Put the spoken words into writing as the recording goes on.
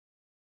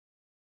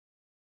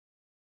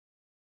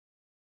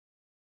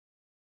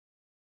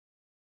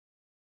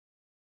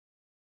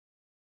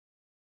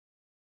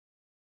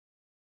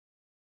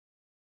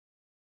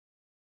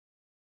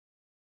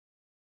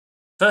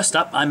First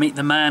up, I meet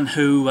the man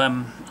who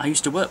I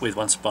used to work with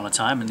once upon a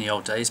time in the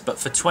old days, but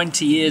for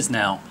 20 years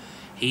now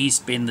he's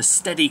been the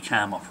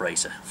Steadicam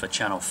operator for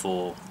Channel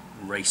 4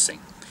 Racing.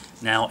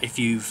 Now, if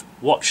you've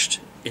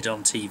watched it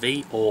on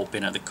TV or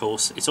been at the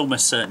course, it's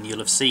almost certain you'll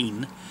have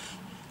seen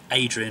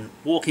Adrian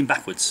walking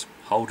backwards,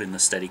 holding the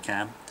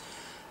Steadicam,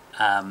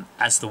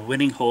 as the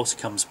winning horse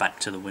comes back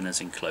to the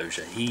winner's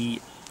enclosure. He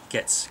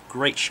gets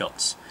great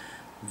shots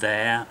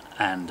there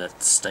and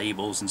at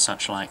stables and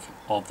such like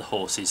of the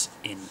horses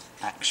in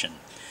action.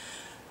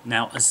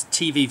 Now, as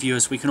TV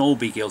viewers, we can all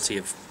be guilty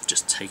of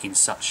just taking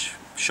such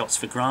shots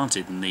for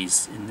granted in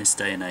this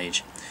day and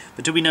age.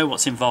 But do we know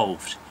what's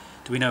involved?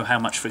 Do we know how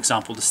much, for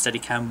example, the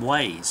Steadicam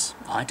weighs?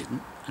 I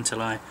didn't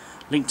until I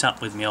linked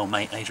up with my old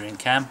mate Adrian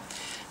Camm.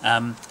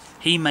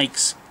 He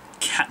makes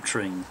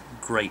capturing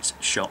great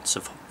shots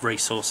of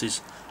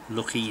racehorses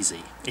look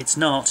easy. It's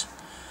not,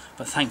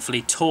 but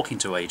thankfully talking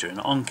to Adrian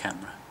on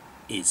camera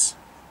is.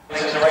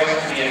 This is a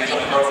race to be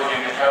enjoyed over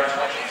you compared to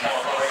what you can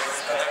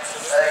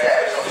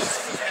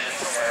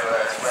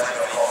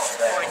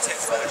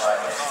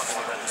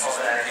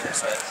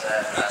It's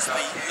the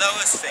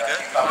lowest figure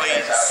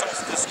weighing the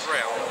softest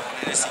ground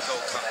in an SE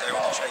Gold Cup there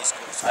on the chase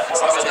course. So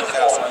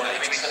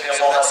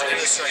that's an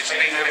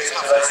illustration of how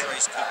tough this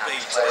race could be.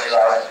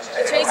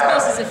 The chase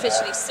course is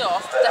officially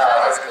soft, the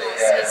hurdles course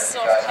is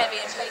soft,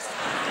 heavy and pacey.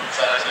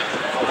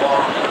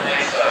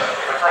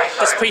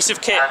 This piece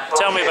of kit,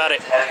 tell me about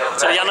it.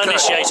 To the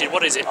uninitiated,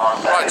 what is it?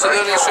 Right, to the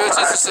uninitiated,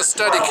 it's a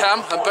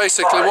Steadicam, and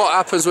basically what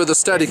happens with the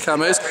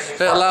Steadicam is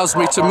it allows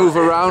me to move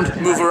around,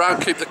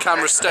 keep the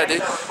camera steady.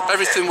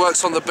 Everything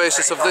works on the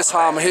basis of this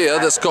arm here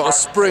that's got a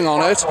spring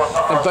on it,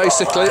 and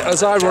basically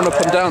as I run up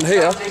and down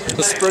here,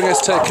 the spring is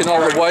taking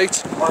all the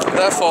weight,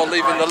 therefore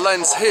leaving the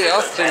lens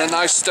here in a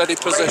nice steady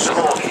position.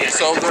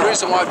 So the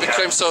reason why it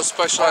became so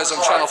specialised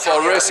on Channel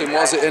 4 Racing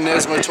was it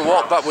enables me to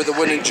walk back with the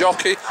winning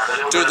jockey,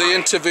 do the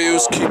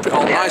interviews, keep it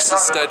all nice and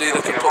steady.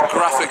 They can put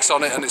graphics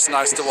on it and it's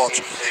nice to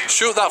watch.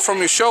 Shoot that from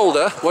your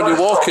shoulder when you're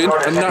walking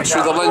and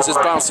naturally the lens is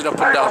bouncing up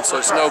and down, so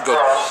it's no good.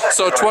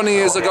 So 20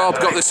 years ago I've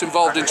got this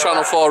involved in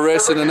Channel 4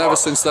 Racing, and ever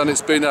since then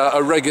it's been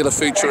a regular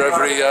feature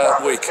every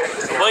week.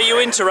 Were you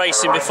into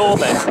racing before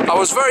then? I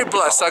was very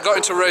blessed. I got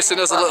into racing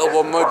as a little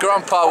one. My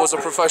grandpa was a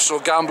professional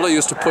gambler, he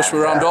used to push me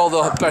around all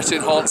the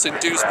betting haunts in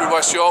Dewsbury,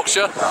 West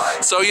Yorkshire.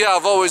 So yeah,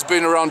 I've always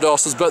been around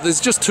horses, but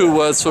there's just two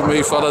words for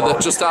me, fella,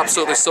 that just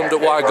absolutely summed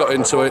up why I got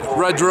into it.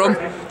 Red Rum,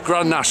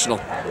 Grand National.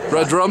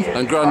 Red Rum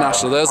and Grand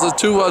National. There's the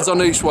two words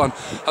on each one.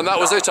 And that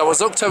was it. I was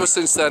hooked ever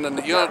since then,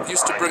 and you know, it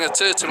used to bring a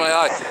tear to my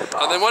eye.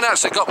 And then when I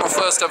actually got my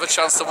first ever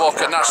chance to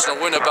walk a national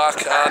winner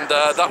back, and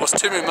that was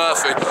Timmy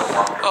Murphy.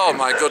 Oh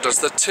my goodness,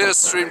 the tears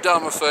streamed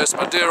down my face.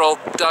 My dear old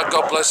dad,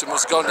 God bless him,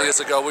 was gone years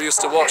ago. We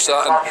used to watch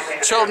that.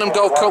 And Cheltenham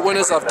Gold Cup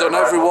winners, I've done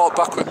every walk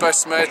back with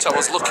best mate. I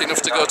was lucky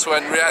enough to go to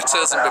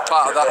Henrietta's and be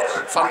part of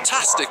that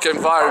fantastic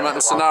environment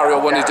and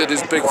scenario when he did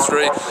his big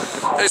three.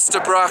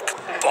 Istabrack,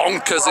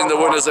 bonkers in the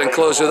winner's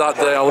enclosure that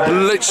day. I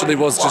literally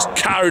was just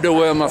carried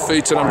away on my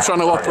feet, and I'm trying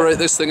to operate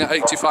this thing at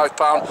 85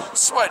 pounds,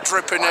 sweat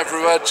dripping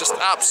everywhere, just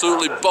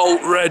absolutely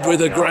bolt red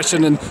with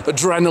aggression and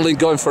adrenaline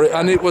going for it,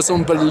 and it was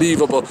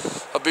unbelievable.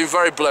 I've been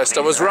very blessed.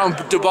 I was around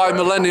Dubai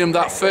Millennium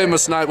that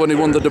famous night when he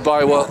won the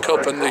Dubai World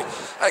Cup, and the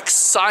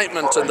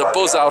excitement and the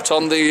buzz out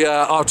on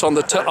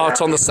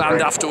the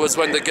sand afterwards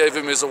when they gave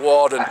him his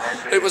award, and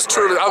it was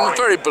truly, I'm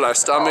very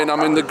blessed. I mean,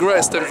 I'm in the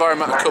greatest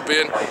environment I could be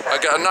in. I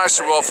get a nice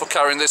reward for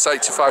carrying this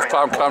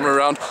 85-pound camera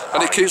around,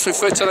 and it keeps me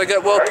fit and I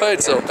get well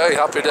paid, so hey,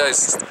 happy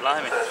days.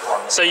 Blimey.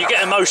 So you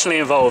get emotionally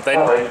involved then?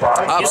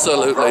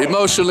 Absolutely,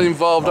 emotionally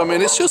involved. I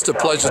mean, it's just a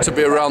pleasure to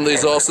be around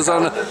these horses,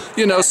 and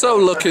you know, so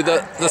lucky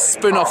that the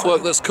spin-off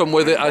work that's come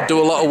with it. I do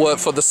a lot of work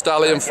for the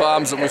Stallion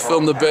Farms, and we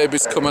film the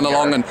babies coming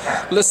along, and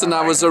listen,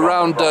 I was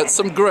around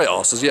some great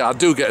horses. Yeah, I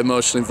do get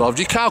emotionally involved.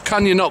 How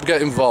can you not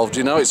get involved,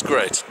 you know? It's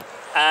great.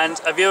 And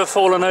have you ever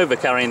fallen over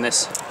carrying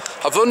this?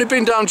 I've only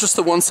been down just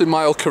the once in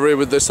my whole career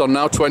with this on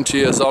now, 20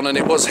 years on, and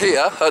it was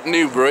here at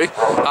Newbury,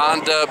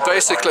 and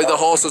basically the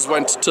horses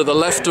went to the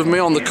left of me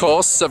on the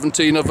course,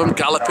 17 of them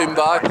galloping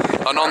by,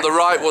 and on the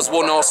right was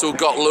one horse who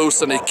got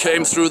loose and he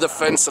came through the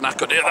fence and I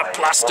could hear the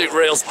plastic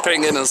rails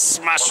pinging and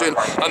smashing,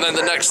 and then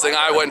the next thing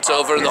I went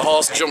over and the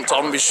horse jumped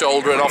on my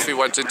shoulder and off he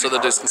went into the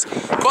distance.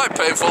 Quite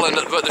painful,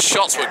 but the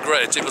shots were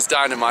great, it was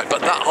dynamite,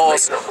 but that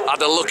horse had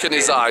a look in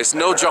his eyes,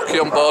 no jockey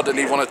on board, and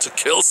he wanted to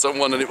kill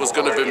someone, and it was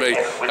going to be me.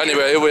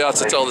 Anyway, here we are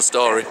to tell the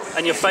story.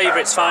 And your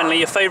favourites finally,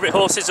 your favourite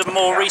horses of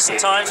more recent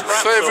times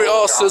perhaps? Favourite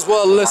horses,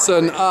 well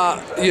listen,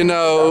 you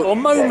know... Or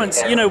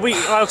moments, you know,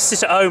 I'll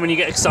sit at home and you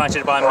get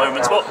excited by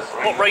moments. What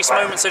race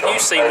moments have you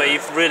seen where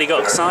you've really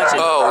got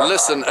excited? Oh,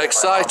 listen,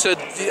 excited.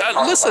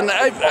 Listen,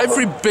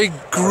 every big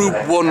Group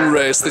 1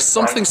 race, there's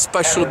something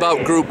special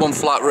about Group 1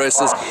 flat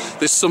races.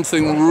 There's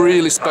something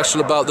really special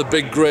about the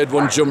big Grade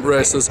 1 jump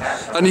races.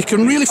 And you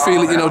can really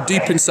feel it, you know,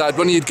 deep inside.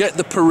 When you get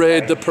the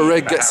parade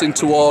gets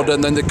into order,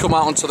 and then they come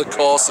out onto the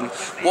course and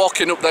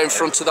walking up there in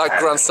front of that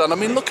grandstand. I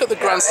mean, look at the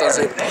grandstands,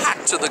 they're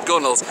packed to the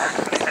gunnels.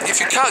 If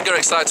you can't get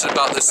excited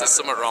about this, there's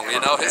something wrong, you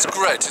know. It's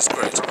great, it's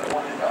great.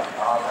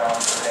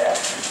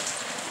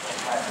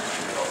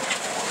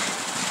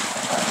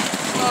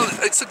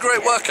 Well, it's a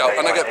great workout,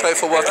 and I get paid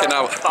for working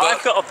out. But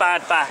I've got a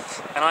bad back,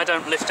 and I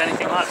don't lift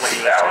anything like what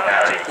you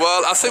lift.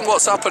 Well, I think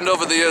what's happened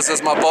over the years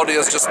is my body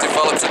has just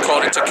developed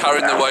according to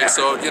carrying the weight.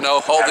 So, you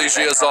know, all these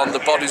years on, the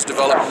body's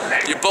developed.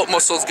 Your butt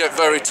muscles get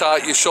very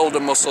tight, your shoulder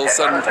muscles,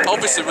 and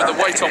obviously with the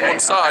weight on one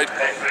side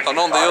and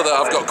on the other,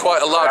 I've got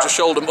quite a larger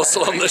shoulder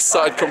muscle on this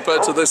side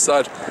compared to this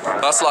side.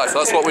 That's life,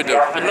 that's what we do.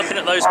 And looking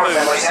at those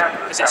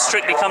moves, is it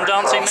Strictly Come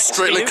Dancing next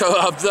Strictly to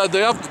you?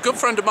 they have, a good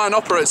friend of mine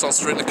operates on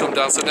Strictly Come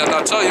Dancing, and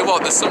I tell you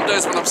what, there's some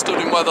days when I'm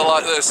stood in weather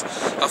like this,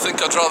 I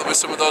think I'd rather be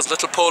some of those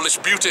little Polish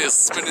beauties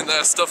spinning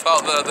their stuff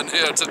out there than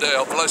here today.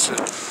 Oh, bless you.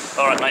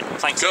 All right, mate.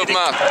 Thanks. Good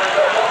man.